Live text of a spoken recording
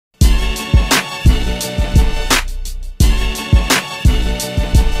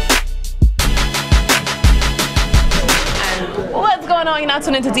going on? You're now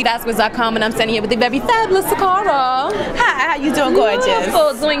tuning into DeeVazquez.com, and I'm standing here with the very fabulous Toccara. Hi, how you doing, gorgeous?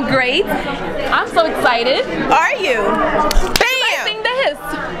 So doing great. I'm so excited. Are you? Bam! Sing this.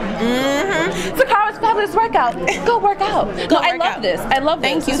 Tocara's fabulous workout. Go work out. I love this. I love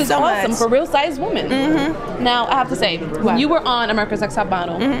this. Thank you this is so awesome much. for real sized women. Now I have to say, when you were on America's Next Top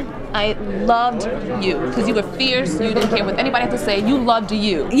Model, I loved you because you were fierce. You didn't care what anybody had to say. You loved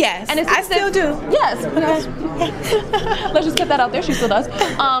you. Yes, and I still do. Yes. Let's just get that out there. She still does.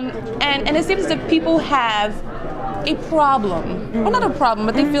 And it seems that people have a problem. Well, not a problem,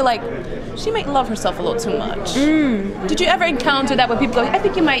 but they feel like she might love herself a little too much. Did you ever encounter that where people go, I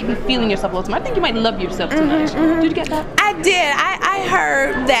think you might be feeling yourself a little too much. I think you might love yourself too much. Did you get that? I did. I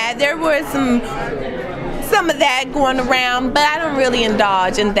heard that there was some of that going around, but I don't really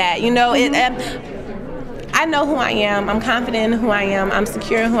indulge in that. You know, I know who I am. I'm confident in who I am. I'm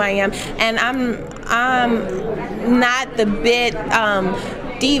secure in who I am, and I'm not the bit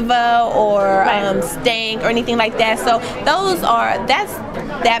diva or stank or anything like that. So that's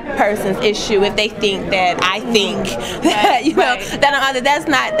that person's issue if they think that I think that, you know, that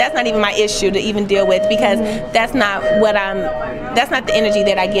that's not even my issue to even deal with, because that's not that's not the energy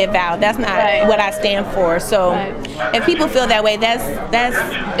that I give out. That's not what I stand for. So if people feel that way, that's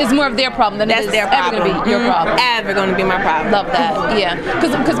it's more of their problem than that's their problem. Ever going to be your problem. Ever going to be my problem. Love that. Yeah.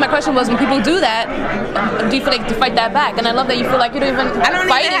 Because my question was, when people do that, do you feel like to fight that back? And I love that you feel like you don't even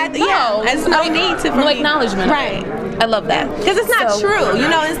there's no need to. No acknowledgement. Right. I love that. Because it's not true. You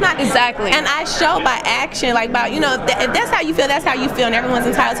know, it's not. Exactly. And I show by action, like by, you know, if that's how you feel, that's how you feel, and everyone's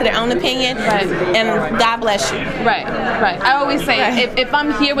entitled to their own opinion. Right. And God bless you. Right. Right. I always say, if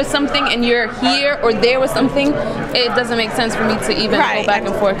I'm here with something and you're here or there with something, it doesn't make sense for me to even go back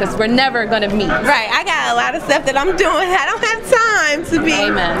and forth, because we're never going to meet. Right. I got a lot of stuff that I'm doing. I don't have time to be.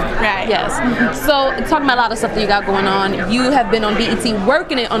 Amen. Right. Yes. So, talking about a lot of stuff that you got going on, you have been on BET,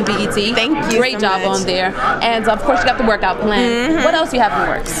 working it on BET. Thank you. Great job on there. And of course, you got the workout plan. What else do you have in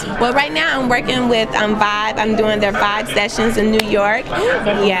the works? Well, right now I'm working with Vibe. I'm doing their Vibe sessions in New York.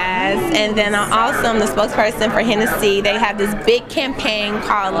 Yes. And then I'm the spokesperson for Hennessy. They have this big campaign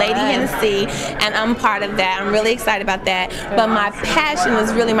called Lady Hennessy, and I'm part of that. I'm really excited about that. But my passion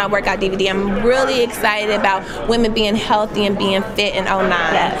is really my workout DVD. I'm really excited about women being healthy and being fit in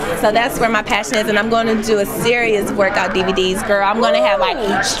 09. So that's where my passion is, and I'm going to do a series of workout DVDs, girl. I'm going to have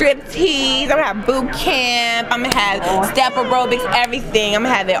like strip tees, I'm going to have boot camp, I'm going to have step aerobics, everything. I'm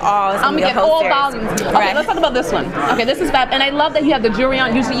going to have it all. I'm going to get all volumes. Okay, let's talk about this one. Okay, this is fab. And I love that you have the jewelry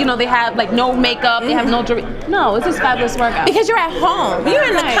on. Usually, you know, they have like no makeup, they have no jewelry. No, it's just fabulous workout. Because you're at home. You're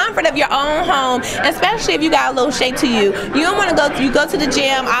in the comfort of your own home, especially if you got a little shape to you. You don't want to go to the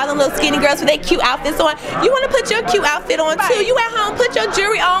gym, all the little skinny girls with their cute outfits on. You want to put your cute outfit on too. You at home, put your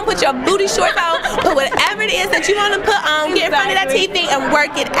jewelry on, put your booty shorts on, put whatever it is that you want to put on, get in front of that TV and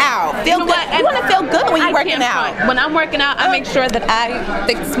work it out. Feel good. You want to feel good when you're working out. When I'm working out, I make sure that I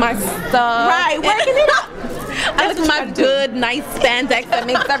fix my stuff. Right, working it out. I look for my good, nice spandex that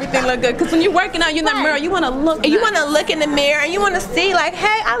makes everything look good. Because when you're working out, you're in the mirror, you want to look. You want to look in the mirror and you want to see, like,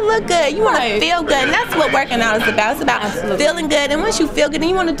 hey, I look good. You want to feel good, and that's what working out is about. It's about feeling good, and once you feel good, then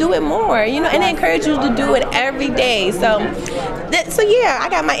you want to do it more. You know, and they encourage you to do it every day. So yeah, I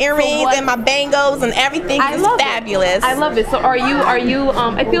got my earrings and my bangles and everything. Is fabulous. I love it. So are you?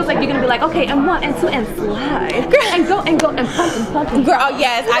 It feels like you're gonna be like, okay, and 1 and 2 and slide, and go and pump and pump. Girl,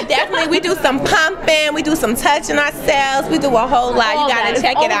 yes, I definitely. We do some pumping. We do some touching ourselves. We do a whole lot. You gotta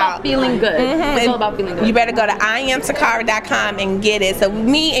check it out. Feeling good. It's all about feeling good. You better go to IamToccara.com and get it. So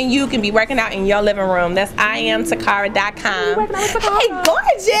me and you can be working out in your living room. That's IamToccara.com. Hey,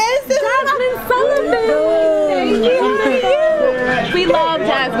 gorgeous! Jasmine Sullivan. Thank you. We love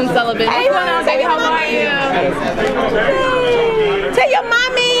Jasmine Sullivan. What's going on, baby? How are you? Hey. Tell your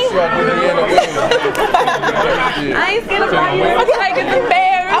mommy. I ain't scared of you. Okay, like it's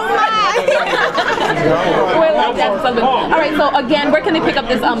embarrassed. Oh my. We love Jasmine Sullivan. All right, so again, where can they pick up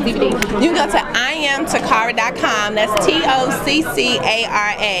this DVD? You can go to IamToccara.com. That's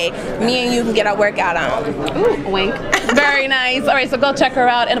TOCCARA. Me and you can get our workout on. Ooh, wink. Very nice. All right, so go check her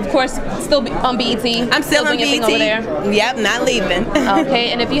out. And of course, still on BET. I'm still on BET. Over there. Yep, not leaving.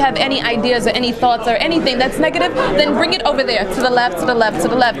 Okay, and if you have any ideas or any thoughts or anything that's negative, then bring it over there. To the left, to the left, to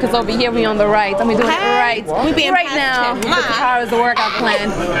the left. Because over here we on the right. And we doing it right. We being right now. Toccara is the workout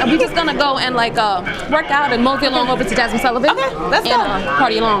plan. And we're just gonna go and like work out and mosey along over to Jasmine Sullivan. Okay, let's go.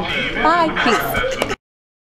 Party along. Bye. Peace.